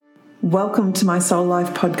Welcome to my Soul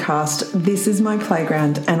Life podcast. This is my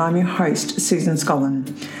playground and I'm your host, Susan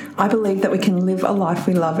Scollen. I believe that we can live a life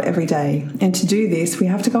we love every day. And to do this, we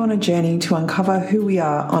have to go on a journey to uncover who we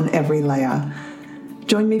are on every layer.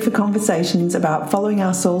 Join me for conversations about following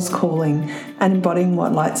our soul's calling and embodying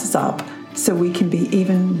what lights us up so we can be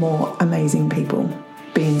even more amazing people.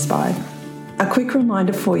 Be inspired. A quick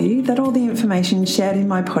reminder for you that all the information shared in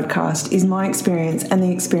my podcast is my experience and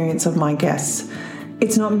the experience of my guests.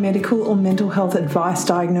 It's not medical or mental health advice,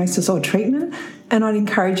 diagnosis or treatment, and I'd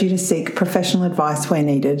encourage you to seek professional advice where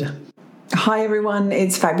needed. Hi everyone,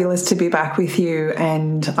 it's fabulous to be back with you,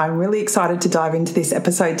 and I'm really excited to dive into this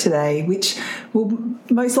episode today, which will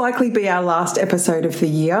most likely be our last episode of the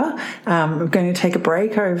year. We're going to take a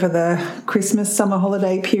break over the Christmas summer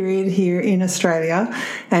holiday period here in Australia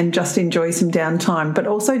and just enjoy some downtime, but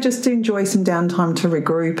also just to enjoy some downtime to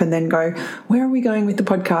regroup and then go, where are we going with the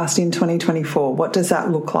podcast in 2024? What does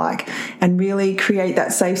that look like? And really create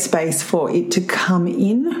that safe space for it to come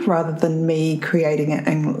in rather than me creating it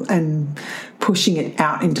and pushing it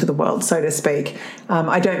out into the world, so to speak.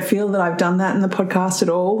 I don't feel that I've done that in the podcast at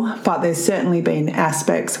all, but there's certainly been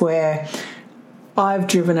aspects where I've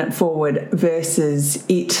driven it forward versus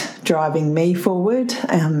it driving me forward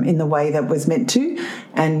in the way that was meant to.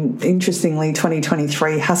 And interestingly,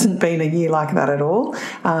 2023 hasn't been a year like that at all.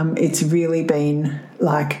 It's really been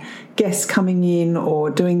like guests coming in or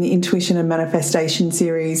doing the intuition and manifestation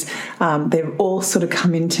series. They've all sort of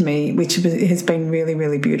come into me, which has been really,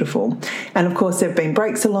 really beautiful. And of course, there have been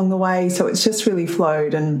breaks along the way, so it's just really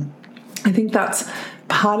flowed. And I think that's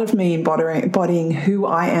part of me embodying who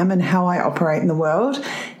I am and how I operate in the world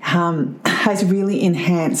has really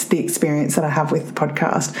enhanced the experience that I have with the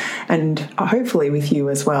podcast and hopefully with you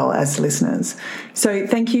as well as listeners. So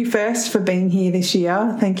thank you first for being here this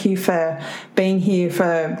year. Thank you for being here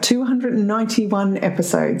for 291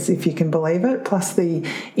 episodes, if you can believe it, plus the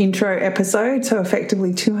intro episode. So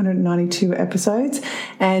effectively 292 episodes.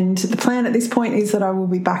 And the plan at this point is that I will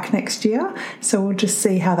be back next year. So we'll just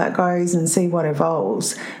see how that goes and see what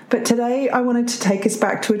evolves. But today I wanted to take us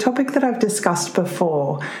back to a topic that I've discussed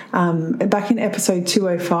before, back in episode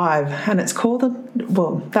 205, and it's called,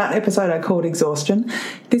 that episode I called Exhaustion.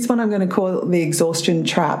 This one I'm going to call the Exhaustion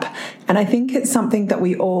Trap. And I think it's something that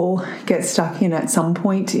we all get stuck in at some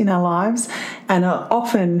point in our lives. And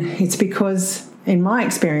often it's because, in my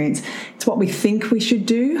experience, it's what we think we should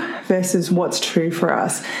do versus what's true for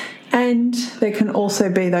us. And there can also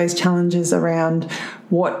be those challenges around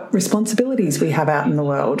what responsibilities we have out in the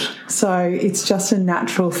world. So it's just a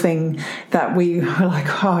natural thing that we are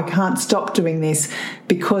like, I can't stop doing this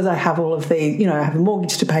because I have all of the, I have a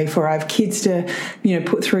mortgage to pay for, I have kids to,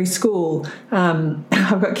 put through school,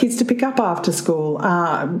 I've got kids to pick up after school,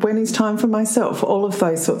 when is time for myself, all of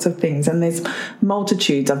those sorts of things. And there's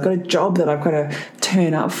multitudes. I've got a job that I've got to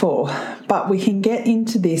turn up for. But we can get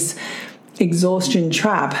into this exhaustion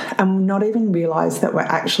trap and not even realize that we're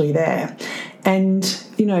actually there. And,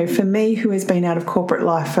 for me, who has been out of corporate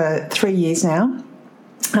life for 3 years now,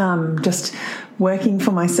 just working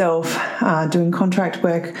for myself, doing contract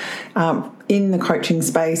work in the coaching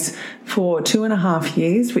space for 2.5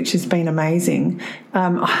 years, which has been amazing.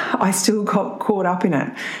 I still got caught up in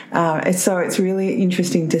it. So it's really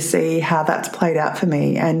interesting to see how that's played out for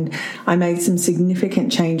me. And I made some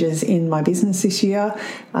significant changes in my business this year,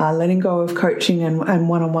 letting go of coaching and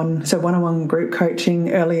one-on-one group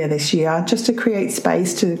coaching earlier this year, just to create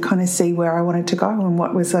space to kind of see where I wanted to go and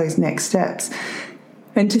what was those next steps.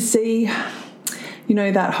 And to see,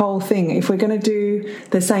 that whole thing, if we're going to do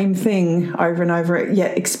the same thing over and over,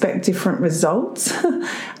 yet expect different results,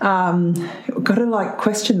 got to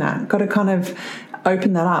question that, got to kind of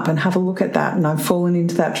open that up and have a look at that. And I've fallen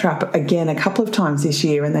into that trap again a couple of times this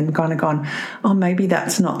year and then kind of gone, oh, maybe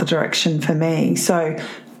that's not the direction for me. So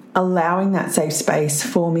allowing that safe space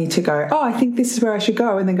for me to go, oh, I think this is where I should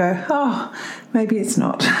go, and then go, oh, maybe it's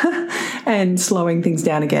not, and slowing things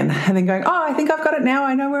down again, and then going, oh, I think I've got it now,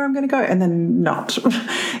 I know where I'm going to go, and then not.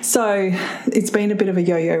 So it's been a bit of a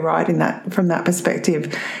yo-yo ride from that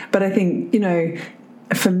perspective. But I think,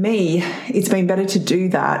 for me, it's been better to do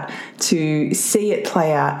that, to see it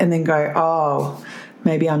play out and then go, oh,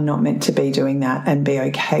 maybe I'm not meant to be doing that, and be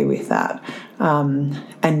okay with that.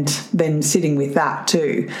 And then sitting with that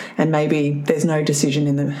too. And maybe there's no decision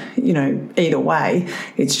in the, either way.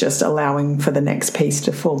 It's just allowing for the next piece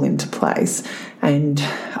to fall into place. And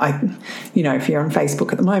if you're on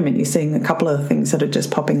Facebook at the moment, you're seeing a couple of things that are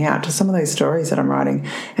just popping out to some of those stories that I'm writing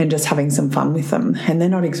and just having some fun with them. And they're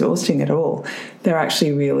not exhausting at all. They're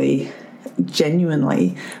actually really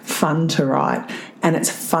genuinely fun to write. And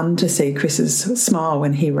it's fun to see Chris's smile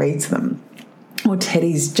when he reads them. or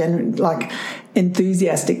Teddy's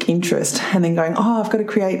enthusiastic interest, and then going, oh, I've got to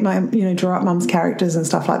create my, draw up mum's characters and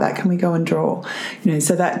stuff like that. Can we go and draw?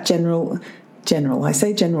 So that general, I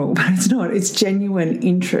say general, but it's not. It's genuine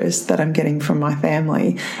interest that I'm getting from my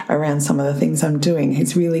family around some of the things I'm doing.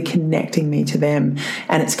 It's really connecting me to them,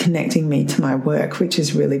 and it's connecting me to my work, which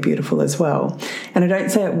is really beautiful as well. And I don't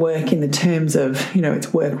say it work in the terms of,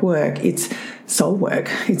 it's work. It's soul work.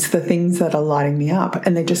 It's the things that are lighting me up,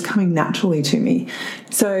 and they're just coming naturally to me.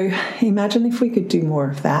 So imagine if we could do more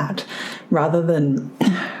of that rather than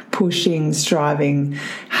pushing, striving,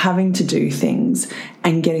 having to do things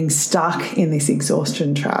and getting stuck in this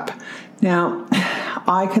exhaustion trap. Now,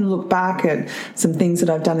 I can look back at some things that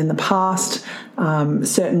I've done in the past,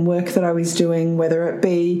 certain work that I was doing, whether it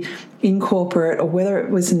be in corporate or whether it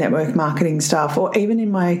was network marketing stuff, or even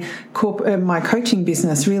in my coaching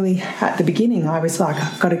business. Really, at the beginning, I was like,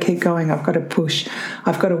 I've got to keep going, I've got to push,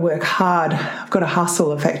 I've got to work hard, I've got to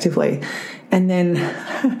hustle effectively. And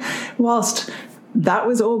then whilst that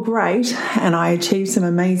was all great and I achieved some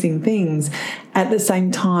amazing things, at the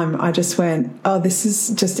same time I just went, oh, this is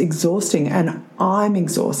just exhausting, and I'm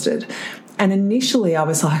exhausted. And initially I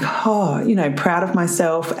was like, proud of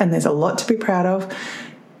myself, and there's a lot to be proud of.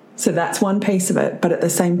 So that's one piece of it. But at the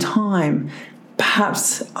same time,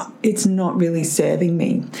 perhaps it's not really serving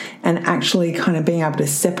me, and actually kind of being able to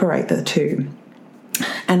separate the two.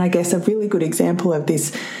 And I guess a really good example of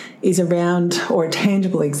this is around, or a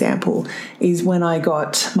tangible example, is when I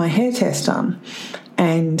got my hair test done.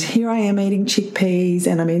 And here I am eating chickpeas,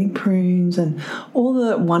 and I'm eating prunes and all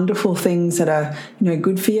the wonderful things that are,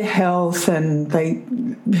 good for your health, and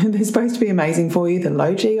they're supposed to be amazing for you, the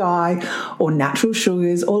low GI or natural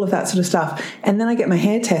sugars, all of that sort of stuff. And then I get my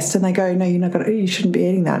hair test and they go, no, you shouldn't be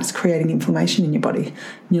eating that. It's creating inflammation in your body. And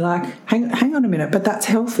you're like, hang on a minute, but that's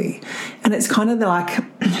healthy. And it's kind of like,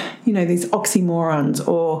 these oxymorons,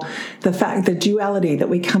 or the duality that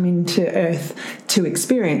we come into earth to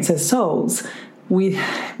experience as souls. We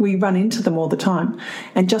run into them all the time.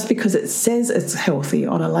 And just because it says it's healthy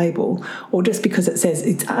on a label, or just because it says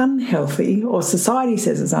it's unhealthy, or society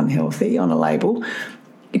says it's unhealthy on a label,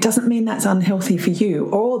 it doesn't mean that's unhealthy for you,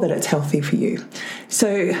 or that it's healthy for you.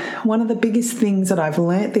 So one of the biggest things that I've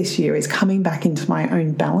learnt this year is coming back into my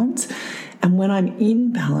own balance. And when I'm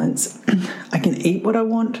in balance, I can eat what I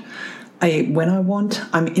want, I eat when I want,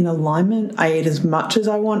 I'm in alignment, I eat as much as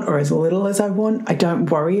I want or as little as I want. I don't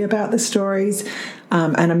worry about the stories.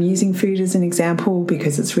 And I'm using food as an example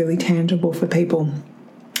because it's really tangible for people.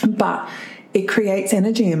 But it creates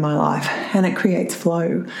energy in my life, and it creates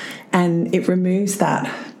flow, and it removes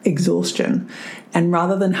that exhaustion. And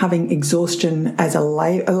rather than having exhaustion as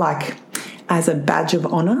as a badge of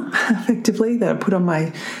honor, effectively, that I put on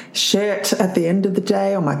my shirt at the end of the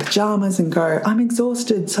day, or my pajamas, and go, I'm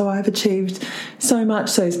exhausted, so I've achieved so much,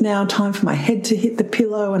 so it's now time for my head to hit the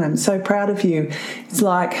pillow, and I'm so proud of you. It's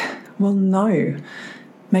like, well, no.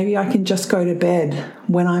 Maybe I can just go to bed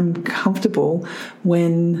when I'm comfortable,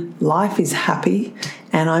 when life is happy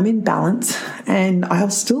and I'm in balance, and I'll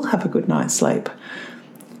still have a good night's sleep.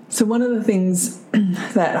 So one of the things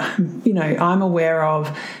that, I'm aware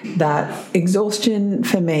of, that exhaustion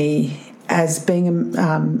for me as being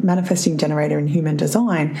a manifesting generator in human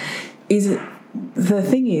design is, the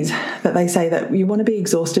thing is that they say that you want to be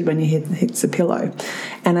exhausted when your head hits the pillow.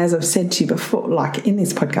 And as I've said to you before, like in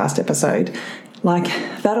this podcast episode,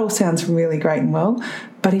 that all sounds really great and well,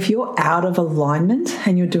 but if you're out of alignment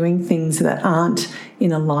and you're doing things that aren't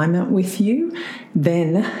in alignment with you,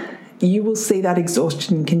 then you will see that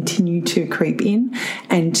exhaustion continue to creep in.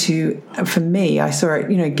 And for me, I saw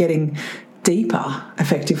it, getting deeper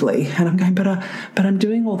effectively. And I'm going, but I'm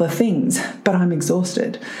doing all the things, but I'm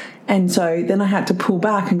exhausted. And so then I had to pull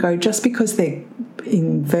back and go, just because they're,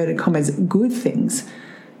 inverted commas, good things,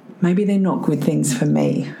 maybe they're not good things for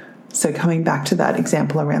me. So coming back to that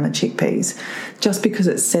example around the chickpeas, just because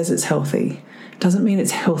it says it's healthy doesn't mean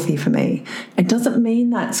it's healthy for me. It doesn't mean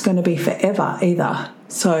that's going to be forever either.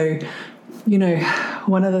 So,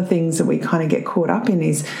 one of the things that we kind of get caught up in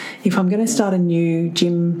is, if I'm going to start a new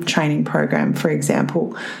gym training program, for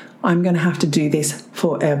example, I'm going to have to do this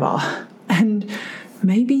forever. And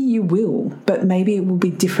maybe you will, but maybe it will be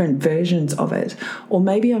different versions of it. Or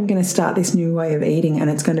maybe I'm going to start this new way of eating and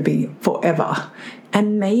it's going to be forever.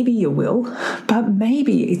 And maybe you will, but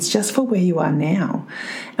maybe it's just for where you are now.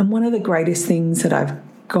 And one of the greatest things that I've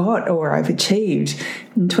got, or I've achieved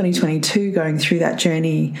in 2022, going through that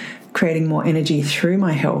journey, creating more energy through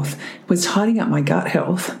my health, was tidying up my gut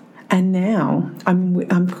health. And now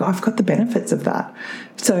I've got the benefits of that.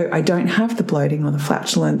 So I don't have the bloating or the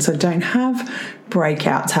flatulence. I don't have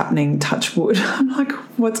breakouts happening, touch wood. I'm like,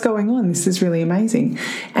 what's going on? This is really amazing.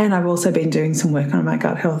 And I've also been doing some work on my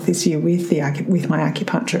gut health this year with my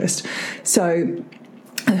acupuncturist. So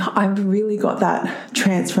I've really got that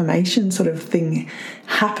transformation sort of thing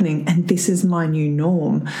happening, and this is my new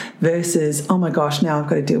norm versus, oh my gosh, now I've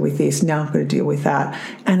got to deal with this, now I've got to deal with that.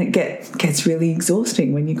 And it gets really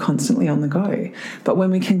exhausting when you're constantly on the go. But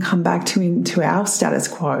when we can come back into our status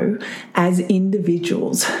quo as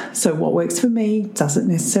individuals, so what works for me doesn't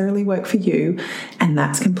necessarily work for you, and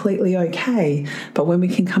that's completely okay. But when we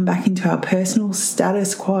can come back into our personal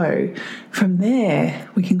status quo, from there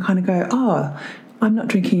we can kind of go, oh, I'm not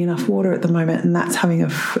drinking enough water at the moment, and that's having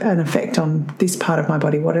an effect on this part of my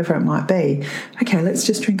body, whatever it might be. Okay, let's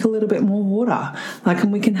just drink a little bit more water.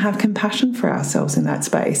 And we can have compassion for ourselves in that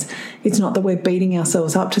space. It's not that we're beating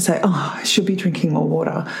ourselves up to say, oh, I should be drinking more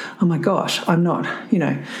water. Oh my gosh, I'm not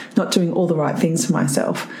doing all the right things for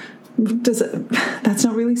myself. That's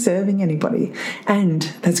not really serving anybody, and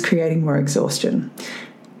that's creating more exhaustion.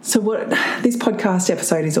 So what this podcast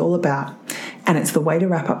episode is all about, and it's the way to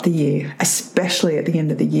wrap up the year, especially at the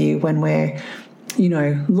end of the year when we're,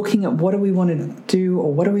 looking at what do we want to do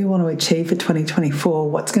or what do we want to achieve for 2024,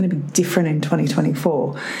 what's going to be different in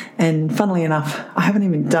 2024. And funnily enough, I haven't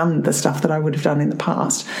even done the stuff that I would have done in the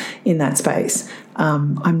past in that space.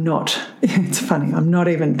 It's funny, I'm not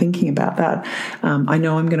even thinking about that. I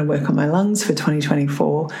know I'm going to work on my lungs for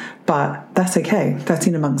 2024, but that's okay. That's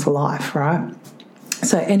in amongst life, right?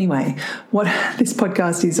 So anyway, what this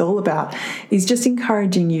podcast is all about is just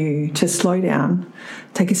encouraging you to slow down,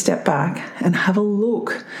 take a step back, and have a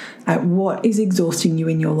look at what is exhausting you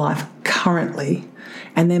in your life currently.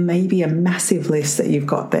 And there may be a massive list that you've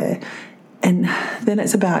got there. And then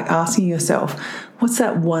it's about asking yourself, what's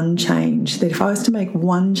that one change that if I was to make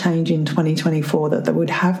one change in 2024 that would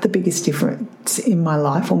have the biggest difference in my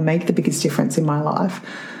life or make the biggest difference in my life,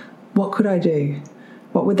 what could I do?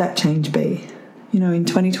 What would that change be? In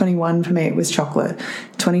 2021, for me, it was chocolate.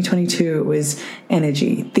 2022, it was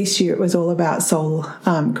energy. This year, it was all about soul,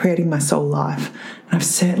 creating my soul life. And I've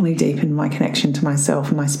certainly deepened my connection to myself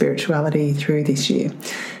and my spirituality through this year.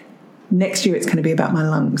 Next year, it's going to be about my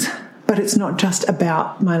lungs. But it's not just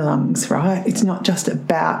about my lungs, right? It's not just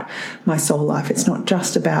about my soul life. It's not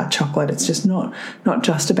just about chocolate. It's just not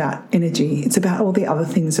just about energy. It's about all the other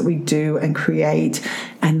things that we do and create,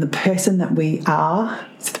 and the person that we are.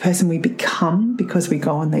 It's the person we become because we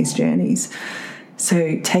go on these journeys.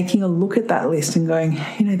 So taking a look at that list and going,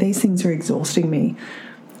 these things are exhausting me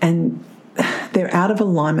and they're out of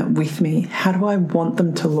alignment with me. How do I want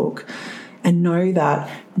them to look? And know that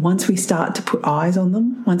once we start to put eyes on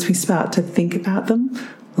them, once we start to think about them,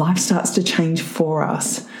 life starts to change for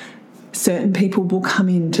us. Certain people will come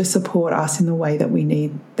in to support us in the way that we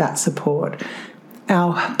need that support.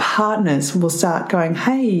 Our partners will start going,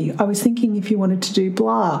 hey, I was thinking if you wanted to do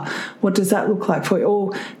blah, what does that look like for you?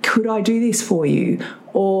 Or could I do this for you?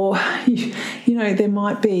 Or, there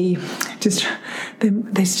might be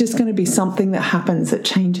there's just going to be something that happens that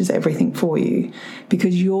changes everything for you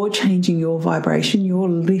because you're changing your vibration, you're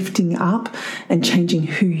lifting up and changing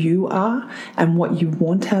who you are and what you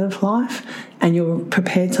want out of life, and you're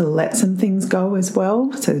prepared to let some things go as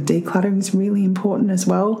well. So decluttering is really important as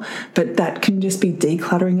well, but that can just be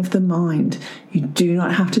decluttering of the mind. You do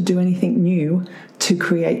not have to do anything new to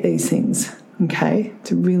create these things. Okay,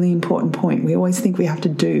 it's a really important point. We always think we have to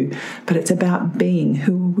do, but it's about being.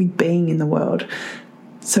 Who are we being in the world?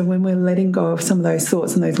 So when we're letting go of some of those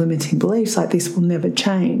thoughts and those limiting beliefs, like this will never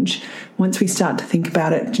change, once we start to think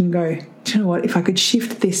about it and go, do you know what, if I could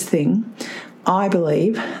shift this thing, I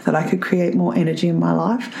believe that I could create more energy in my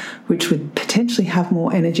life, which would potentially have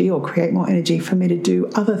more energy or create more energy for me to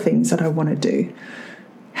do other things that I want to do.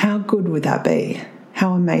 How good would that be?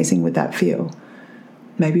 How amazing would that feel?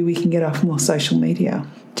 Maybe we can get off more social media.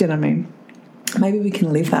 Do you know what I mean? Maybe we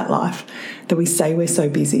can live that life that we say we're so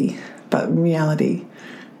busy, but in reality,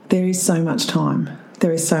 there is so much time.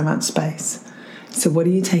 There is so much space. So what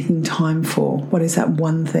are you taking time for? What is that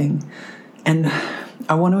one thing? And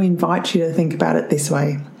I want to invite you to think about it this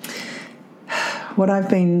way. What I've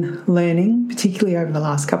been learning, particularly over the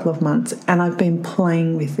last couple of months, and I've been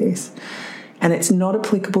playing with this, and it's not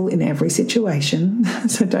applicable in every situation,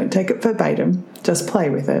 so don't take it verbatim, just play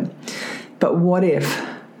with it. But what if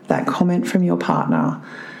that comment from your partner,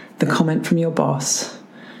 the comment from your boss,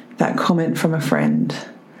 that comment from a friend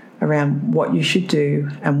around what you should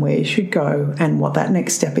do and where you should go and what that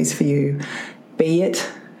next step is for you, be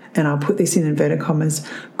it, and I'll put this in inverted commas,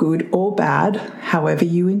 good or bad, however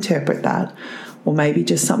you interpret that, or maybe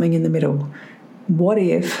just something in the middle. What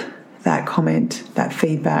if that comment, that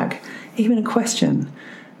feedback, even a question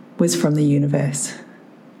was from the universe?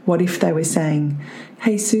 What if they were saying,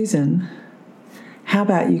 hey, Susan, how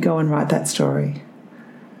about you go and write that story?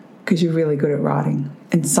 Because you're really good at writing.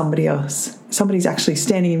 And somebody's actually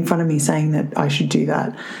standing in front of me saying that I should do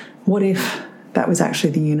that. What if that was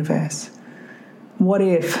actually the universe? What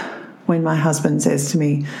if when my husband says to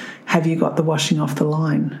me, have you got the washing off the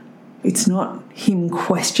line? It's not him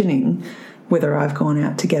questioning whether I've gone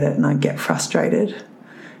out to get it and I get frustrated.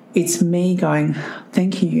 It's me going,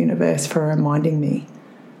 thank you, universe, for reminding me.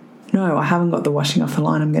 No, I haven't got the washing off the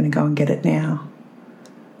line. I'm going to go and get it now.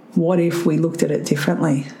 What if we looked at it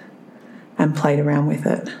differently and played around with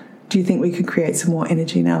it? Do you think we could create some more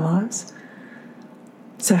energy in our lives?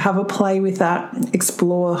 So have a play with that,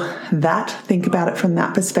 explore that, think about it from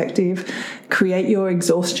that perspective, create your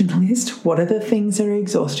exhaustion list. What are the things that are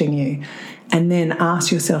exhausting you? And then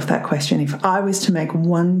ask yourself that question. If I was to make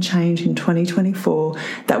one change in 2024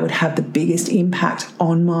 that would have the biggest impact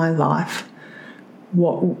on my life,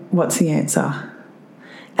 what's the answer?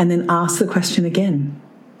 And then ask the question again.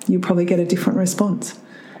 You'll probably get a different response.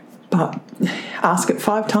 But ask it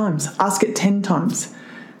 5 times, ask it 10 times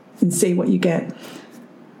and see what you get.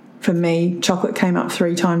 For me, chocolate came up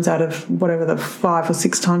 3 times out of whatever the 5 or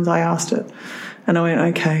 6 times I asked it. And I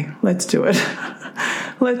went, okay, let's do it.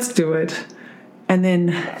 Let's do it. And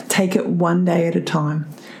then take it one day at a time.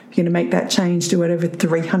 If you're going to make that change, do it over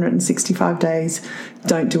 365 days.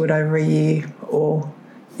 Don't do it over a year. Or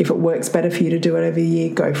if it works better for you to do it over a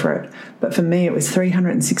year, go for it. But for me, it was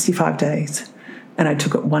 365 days. And I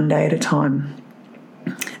took it one day at a time.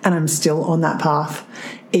 And I'm still on that path,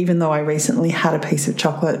 even though I recently had a piece of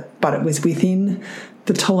chocolate, but it was within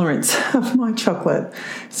the tolerance of my chocolate.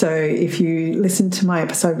 So if you listen to my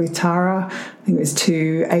episode with Tara, I think it was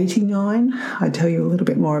 289, I tell you a little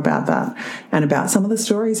bit more about that and about some of the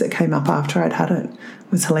stories that came up after I'd had it.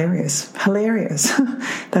 It was hilarious. Hilarious.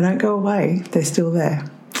 They don't go away. They're still there.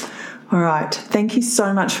 All right. Thank you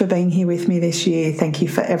so much for being here with me this year. Thank you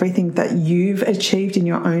for everything that you've achieved in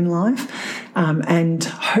your own life. And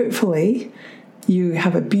hopefully you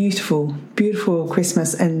have a beautiful, beautiful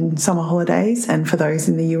Christmas and summer holidays. And for those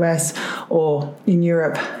in the US or in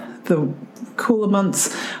Europe, the cooler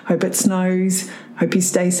months, hope it snows, hope you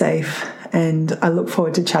stay safe. And I look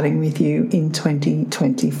forward to chatting with you in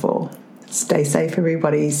 2024. Stay safe,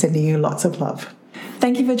 everybody. Sending you lots of love.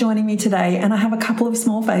 Thank you for joining me today, and I have a couple of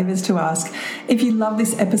small favours to ask. If you love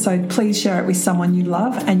this episode, please share it with someone you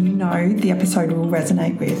love and you know the episode will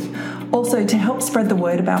resonate with. Also, to help spread the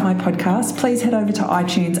word about my podcast, please head over to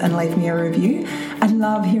iTunes and leave me a review. I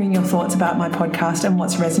love hearing your thoughts about my podcast and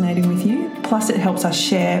what's resonating with you. Plus, it helps us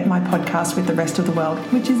share my podcast with the rest of the world,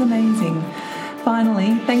 which is amazing.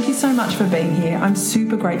 Finally, thank you so much for being here. I'm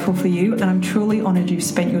super grateful for you and I'm truly honoured you've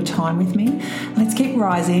spent your time with me. Let's keep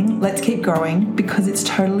rising, let's keep growing, because it's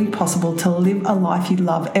totally possible to live a life you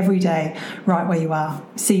love every day right where you are.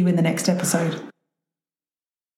 See you in the next episode.